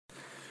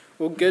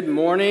Well, good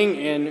morning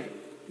and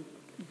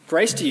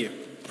grace to you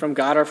from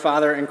God our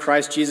Father and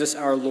Christ Jesus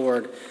our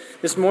Lord.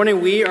 This morning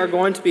we are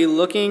going to be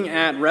looking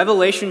at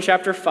Revelation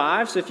chapter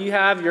 5. So if you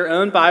have your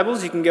own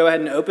Bibles, you can go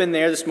ahead and open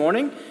there this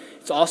morning.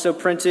 It's also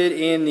printed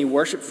in the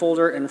worship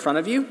folder in front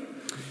of you.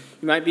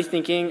 You might be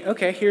thinking,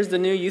 okay, here's the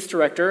new youth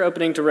director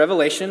opening to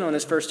Revelation on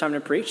his first time to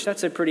preach.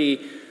 That's a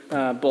pretty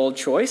bold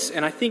choice,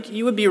 and I think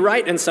you would be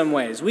right in some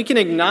ways. We can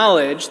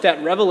acknowledge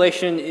that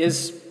Revelation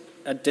is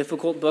a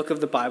difficult book of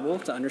the Bible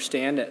to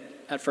understand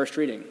at first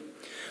reading.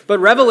 But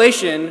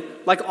Revelation,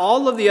 like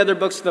all of the other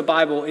books of the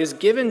Bible, is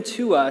given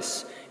to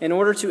us in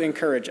order to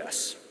encourage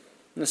us.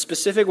 And the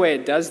specific way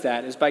it does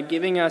that is by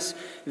giving us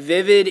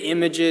vivid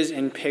images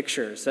and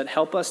pictures that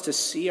help us to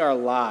see our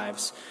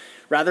lives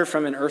rather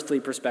from an earthly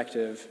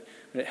perspective,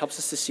 but it helps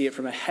us to see it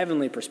from a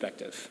heavenly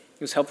perspective.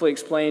 It was helpfully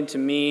explained to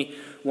me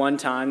one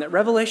time that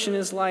Revelation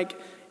is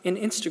like an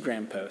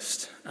Instagram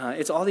post.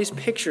 It's all these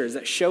pictures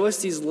that show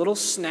us these little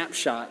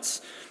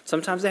snapshots.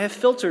 Sometimes they have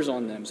filters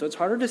on them, so it's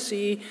harder to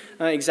see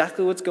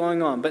exactly what's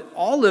going on. But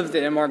all of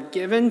them are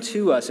given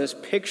to us as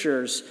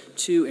pictures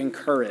to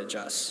encourage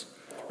us.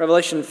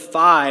 Revelation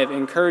 5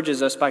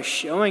 encourages us by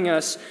showing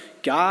us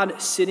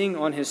God sitting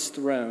on his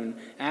throne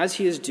as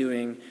he is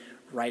doing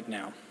right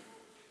now.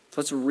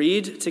 So let's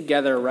read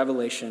together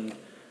Revelation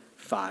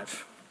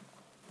 5.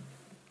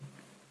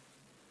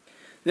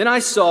 Then I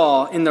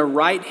saw in the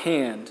right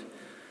hand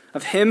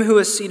of him who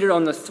is seated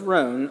on the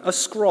throne a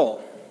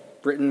scroll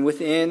written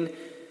within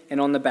and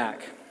on the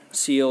back,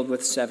 sealed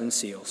with 7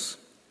 seals.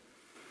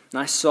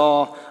 And I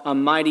saw a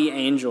mighty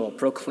angel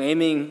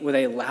proclaiming with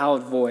a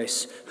loud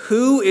voice,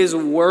 "Who is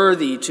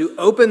worthy to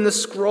open the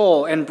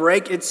scroll and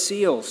break its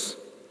seals?"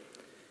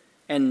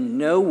 And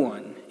no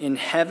one in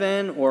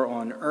heaven or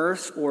on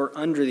earth or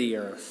under the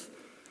earth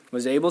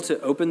was able to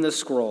open the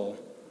scroll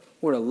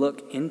or to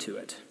look into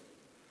it.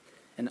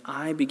 And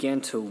I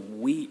began to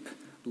weep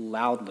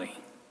loudly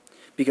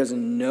because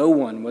no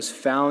one was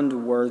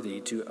found worthy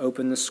to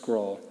open the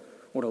scroll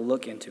or to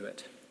look into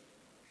it.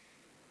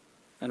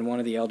 And one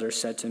of the elders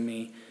said to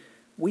me,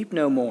 "Weep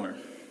no more.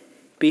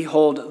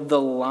 Behold,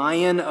 the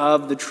Lion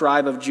of the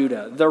tribe of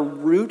Judah, the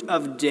Root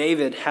of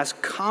David, has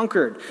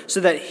conquered so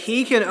that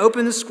he can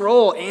open the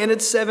scroll and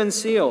its 7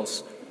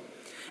 seals."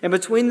 And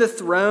between the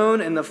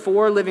throne and the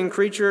 4 living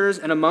creatures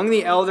and among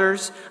the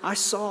elders, I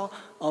saw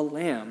a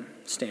lamb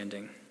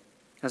standing,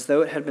 as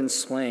though it had been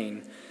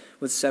slain,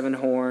 with 7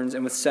 horns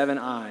and with 7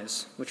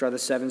 eyes, which are the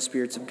 7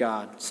 spirits of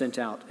God sent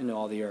out into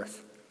all the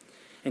earth.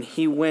 And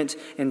he went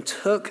and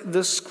took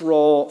the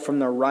scroll from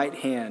the right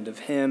hand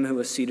of him who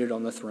was seated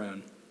on the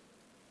throne.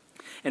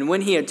 And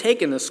when he had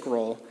taken the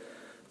scroll,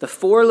 the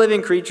 4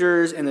 living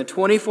creatures and the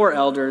 24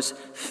 elders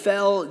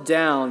fell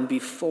down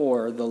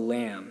before the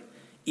Lamb,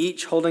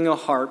 each holding a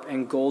harp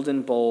and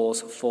golden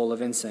bowls full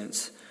of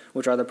incense,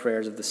 which are the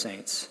prayers of the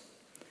saints.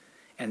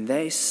 And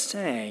they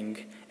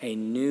sang a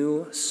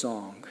new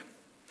song,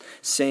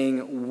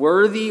 saying,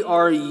 "Worthy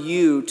are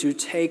you to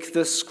take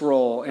the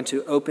scroll and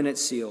to open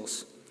its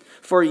seals.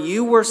 For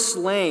you were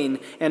slain,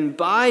 and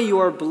by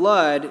your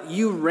blood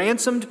you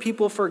ransomed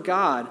people for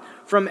God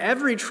from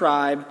every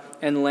tribe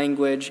and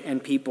language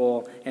and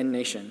people and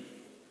nation.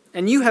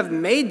 And you have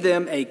made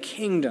them a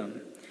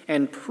kingdom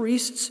and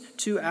priests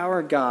to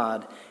our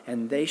God,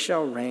 and they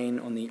shall reign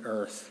on the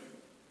earth."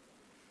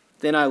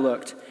 Then I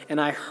looked, and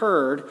I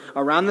heard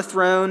around the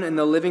throne and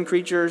the living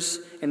creatures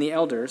and the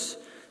elders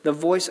the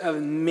voice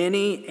of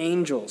many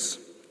angels,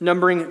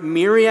 numbering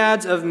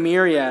myriads of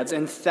myriads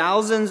and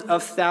thousands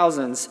of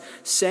thousands,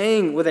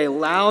 saying with a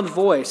loud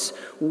voice,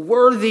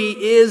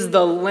 "Worthy is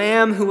the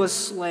Lamb who was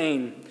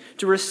slain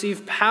to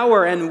receive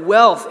power and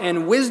wealth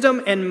and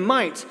wisdom and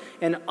might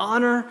and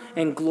honor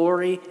and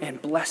glory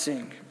and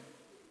blessing."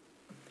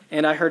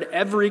 And I heard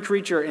every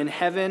creature in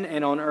heaven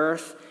and on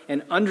earth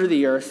and under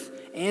the earth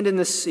and in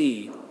the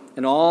sea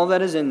and all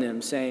that is in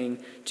them, saying,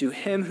 "To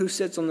him who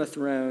sits on the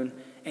throne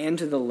and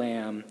to the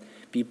Lamb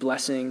be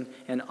blessing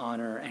and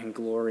honor and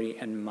glory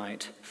and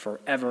might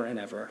forever and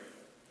ever."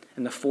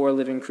 And the 4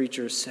 living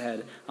creatures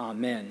said,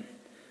 "Amen."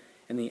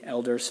 And the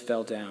elders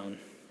fell down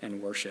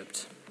and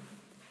worshiped.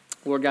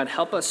 Lord God,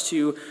 help us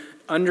to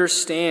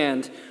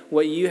understand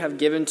what you have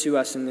given to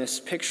us in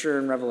this picture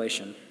in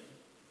Revelation.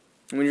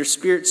 And when your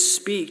Spirit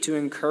speak to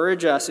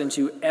encourage us and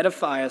to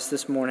edify us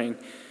this morning,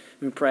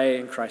 we pray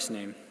in Christ's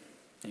name.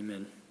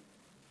 Amen.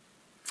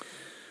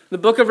 The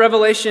book of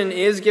Revelation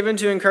is given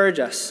to encourage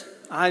us.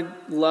 I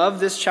love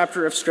this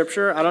chapter of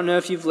Scripture. I don't know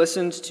if you've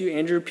listened to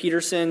Andrew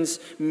Peterson's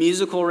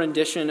musical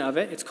rendition of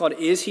it. It's called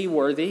 "Is He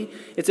Worthy?"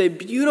 It's a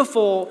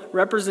beautiful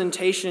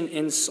representation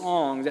in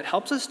song that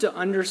helps us to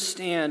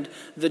understand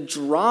the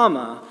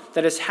drama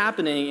that is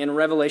happening in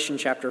Revelation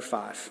chapter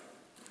 5.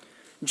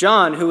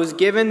 John, who was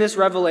given this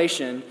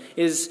revelation,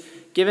 is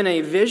given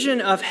a vision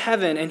of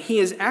heaven, and he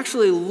is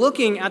actually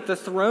looking at the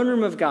throne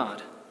room of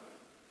God.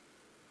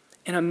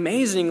 And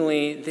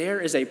amazingly, there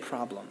is a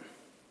problem.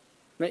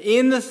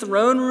 In the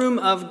throne room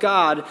of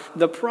God,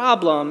 the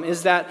problem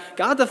is that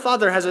God the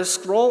Father has a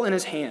scroll in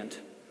his hand,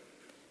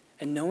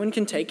 and no one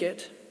can take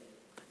it.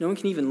 No one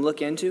can even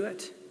look into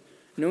it.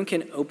 No one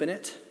can open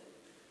it.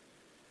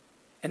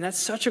 And that's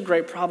such a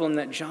great problem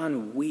that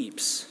John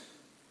weeps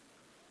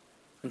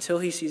until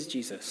he sees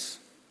Jesus.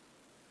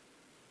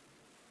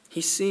 He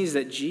sees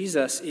that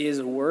Jesus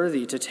is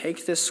worthy to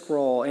take this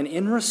scroll, and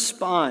in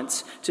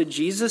response to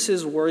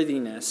Jesus'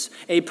 worthiness,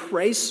 a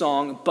praise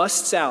song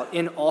busts out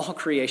in all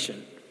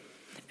creation.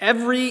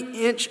 Every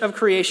inch of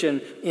creation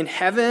in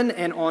heaven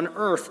and on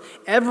earth,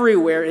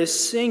 everywhere is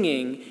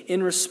singing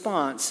in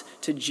response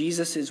to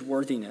Jesus'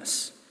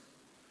 worthiness.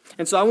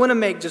 And so I want to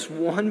make just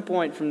one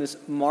point from this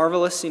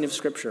marvelous scene of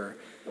Scripture.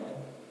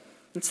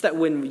 It's that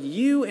when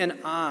you and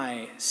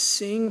I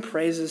sing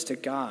praises to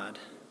God,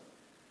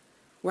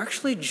 we're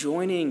actually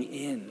joining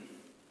in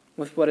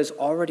with what is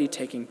already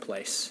taking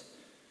place.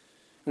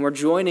 And we're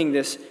joining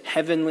this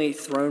heavenly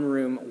throne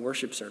room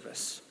worship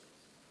service.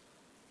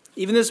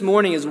 Even this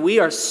morning, as we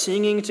are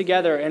singing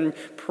together and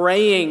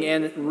praying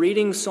and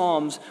reading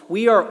Psalms,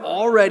 we are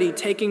already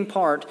taking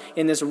part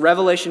in this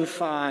Revelation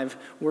 5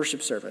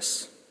 worship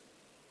service.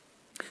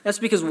 That's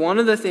because one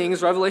of the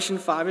things Revelation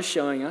 5 is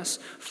showing us,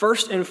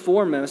 first and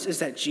foremost, is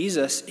that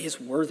Jesus is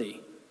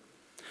worthy.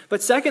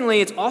 But secondly,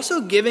 it's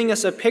also giving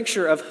us a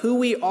picture of who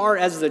we are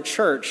as the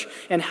church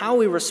and how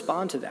we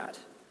respond to that.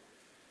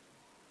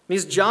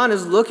 Because John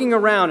is looking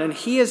around and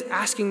he is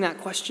asking that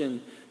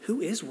question, who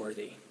is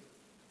worthy?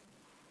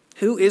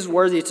 Who is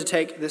worthy to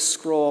take this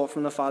scroll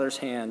from the Father's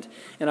hand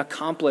and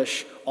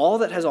accomplish all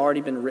that has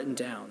already been written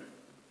down?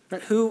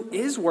 Who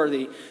is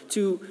worthy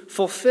to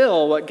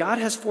fulfill what God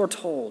has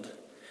foretold,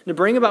 to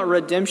bring about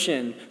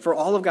redemption for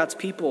all of God's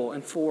people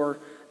and for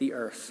the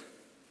earth?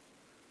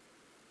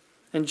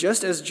 And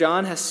just as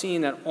John has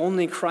seen that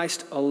only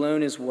Christ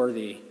alone is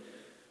worthy,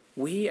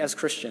 we as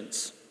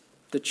Christians,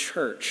 the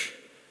church,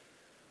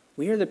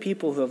 we are the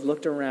people who have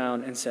looked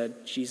around and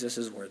said, Jesus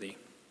is worthy.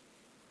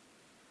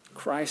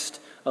 Christ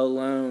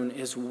alone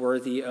is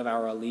worthy of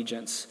our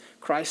allegiance.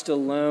 Christ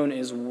alone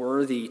is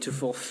worthy to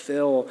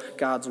fulfill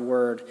God's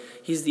word.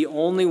 He's the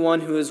only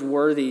one who is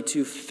worthy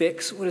to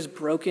fix what is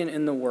broken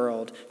in the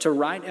world, to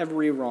right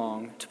every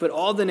wrong, to put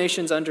all the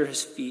nations under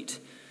his feet,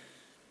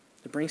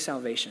 to bring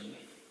salvation.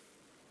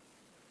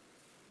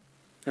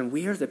 And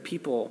we are the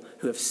people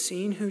who have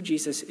seen who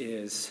Jesus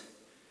is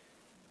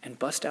and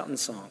bust out in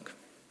song.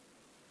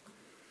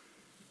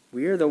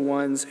 We are the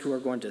ones who are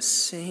going to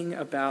sing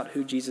about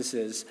who Jesus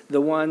is,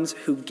 the ones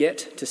who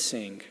get to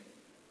sing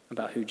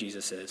about who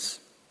Jesus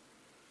is.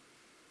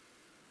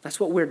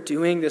 That's what we're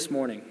doing this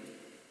morning.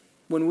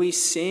 When we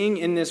sing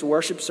in this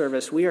worship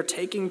service, we are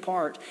taking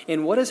part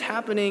in what is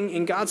happening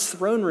in God's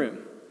throne room.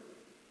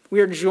 We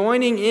are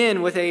joining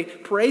in with a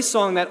praise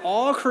song that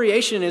all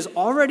creation is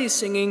already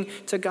singing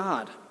to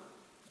God.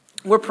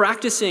 We're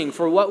practicing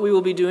for what we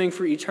will be doing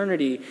for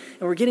eternity,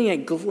 and we're getting a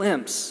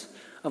glimpse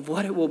of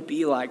what it will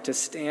be like to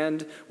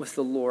stand with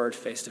the Lord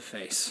face to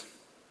face,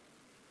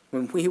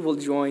 when we will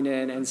join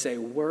in and say,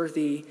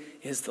 worthy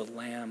is the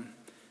Lamb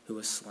who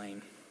was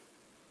slain.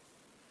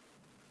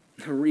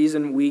 The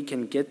reason we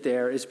can get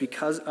there is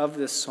because of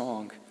this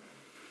song.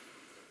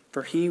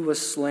 For he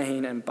was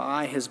slain, and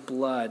by his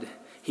blood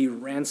he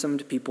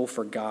ransomed people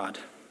for God,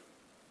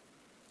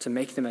 to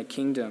make them a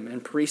kingdom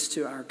and priests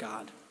to our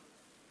God.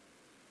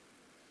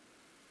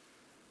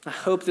 I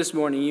hope this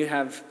morning you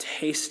have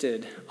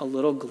tasted a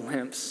little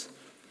glimpse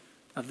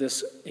of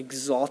this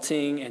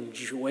exalting and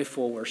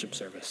joyful worship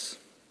service.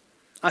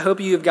 I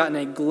hope you have gotten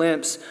a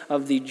glimpse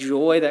of the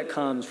joy that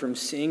comes from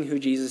seeing who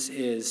Jesus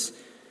is.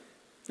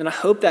 And I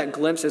hope that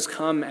glimpse has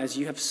come as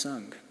you have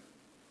sung.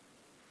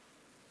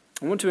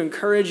 I want to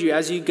encourage you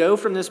as you go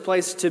from this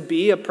place to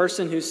be a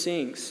person who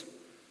sings.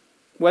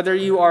 Whether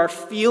you are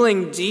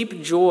feeling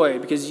deep joy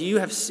because you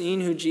have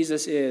seen who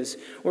Jesus is,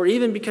 or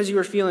even because you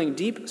are feeling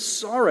deep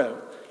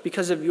sorrow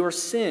because of your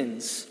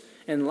sins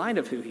in light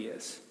of who he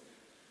is,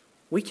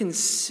 we can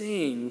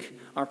sing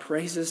our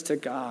praises to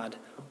God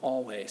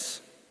always.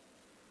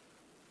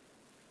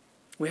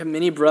 We have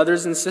many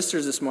brothers and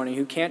sisters this morning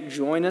who can't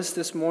join us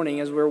this morning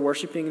as we're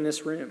worshiping in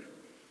this room.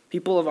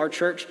 People of our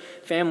church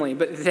family.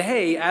 But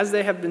they, as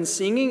they have been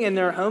singing in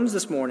their homes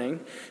this morning,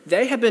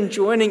 they have been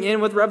joining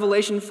in with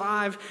Revelation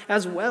 5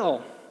 as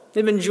well.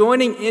 They've been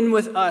joining in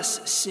with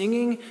us,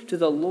 singing to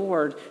the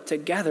Lord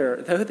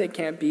together, though they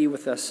can't be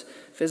with us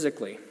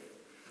physically.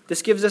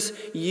 This gives us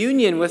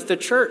union with the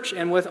church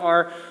and with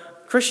our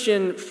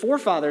Christian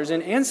forefathers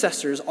and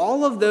ancestors,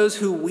 all of those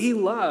who we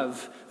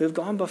love, who have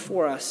gone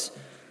before us.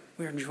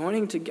 We are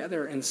joining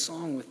together in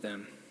song with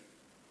them.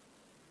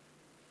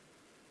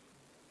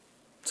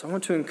 So I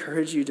want to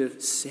encourage you to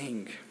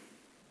sing.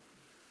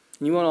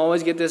 And you won't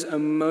always get this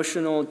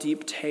emotional,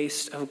 deep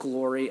taste of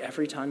glory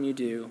every time you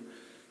do,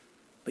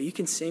 but you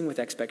can sing with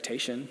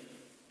expectation.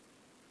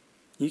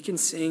 You can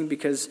sing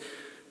because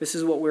this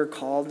is what we're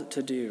called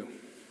to do.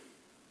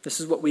 This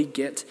is what we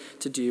get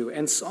to do.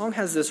 And song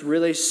has this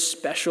really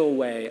special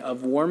way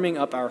of warming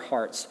up our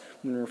hearts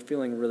when we're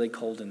feeling really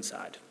cold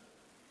inside.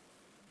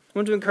 I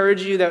want to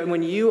encourage you that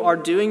when you are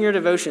doing your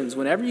devotions,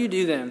 whenever you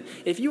do them,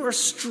 if you are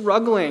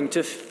struggling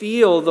to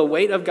feel the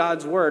weight of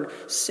God's word,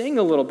 sing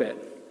a little bit.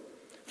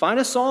 Find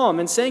a psalm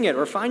and sing it,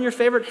 or find your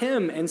favorite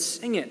hymn and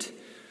sing it.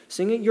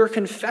 Sing it your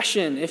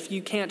confession if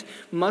you can't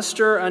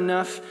muster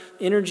enough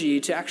energy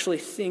to actually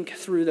think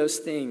through those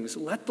things.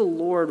 Let the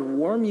Lord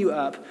warm you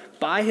up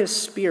by his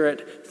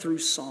Spirit through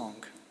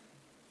song.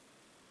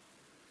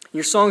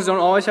 Your songs don't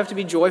always have to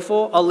be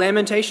joyful. A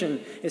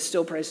lamentation is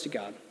still praise to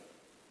God.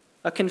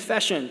 A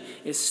confession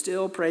is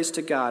still praise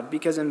to God,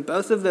 because in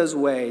both of those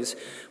ways,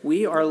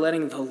 we are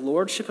letting the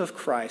lordship of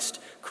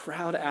Christ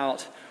crowd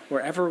out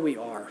wherever we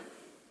are,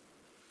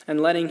 and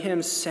letting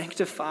him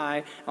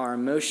sanctify our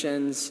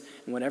emotions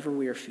and whatever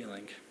we are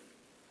feeling.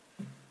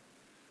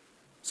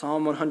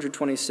 Psalm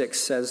 126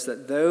 says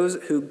that those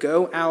who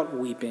go out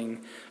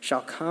weeping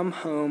shall come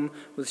home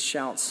with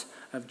shouts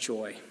of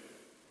joy.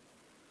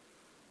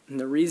 And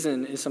the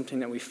reason is something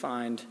that we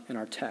find in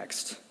our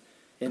text,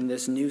 in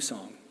this new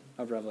song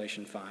of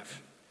Revelation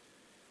 5.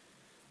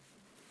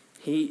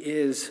 He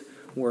is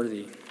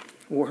worthy.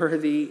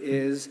 Worthy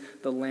is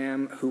the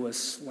Lamb who was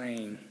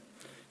slain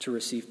to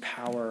receive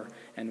power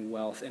and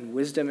wealth and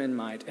wisdom and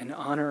might and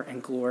honor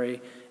and glory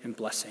and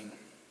blessing.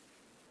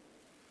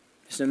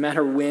 So no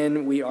matter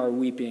when we are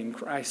weeping,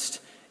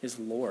 Christ is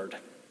Lord,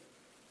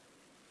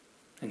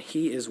 and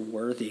he is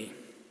worthy.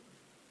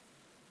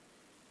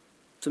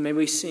 So may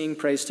we sing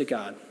praise to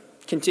God,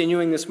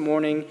 continuing this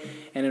morning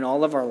and in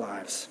all of our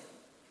lives,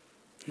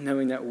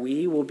 knowing that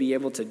we will be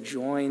able to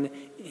join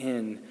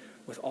in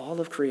with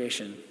all of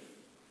creation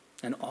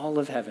and all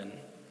of heaven,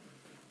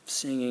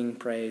 singing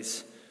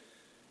praise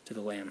to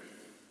the Lamb,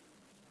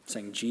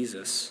 saying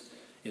Jesus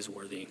is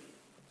worthy.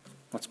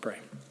 Let's pray.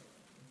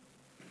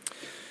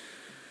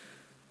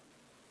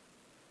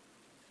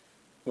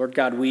 Lord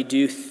God, we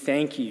do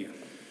thank you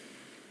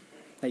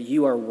that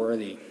you are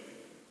worthy.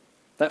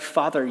 That,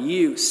 Father,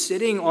 you,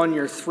 sitting on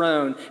your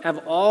throne,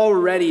 have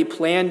already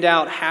planned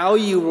out how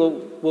you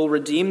will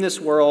redeem this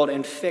world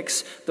and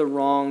fix the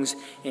wrongs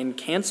and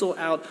cancel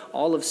out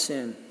all of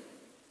sin.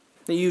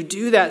 That you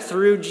do that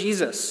through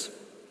Jesus,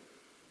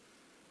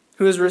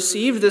 who has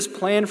received this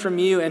plan from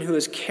you and who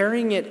is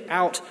carrying it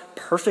out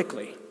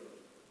perfectly.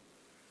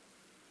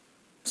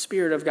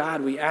 Spirit of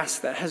God, we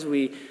ask that as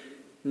we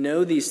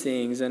know these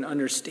things and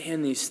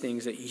understand these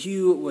things, that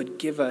you would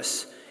give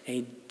us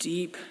a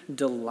deep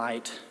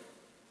delight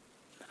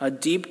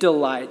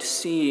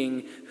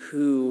seeing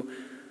who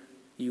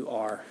you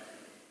are.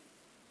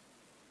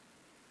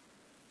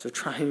 So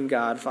triune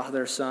God,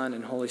 Father, Son,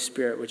 and Holy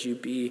Spirit, would you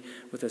be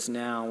with us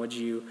now? Would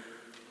you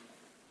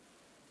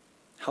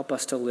help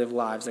us to live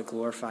lives that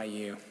glorify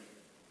you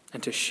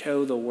and to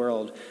show the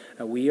world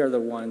that we are the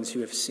ones who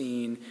have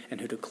seen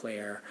and who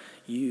declare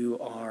you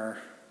are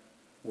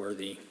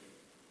worthy.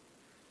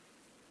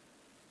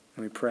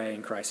 And we pray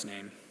in Christ's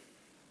name.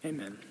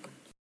 Amen.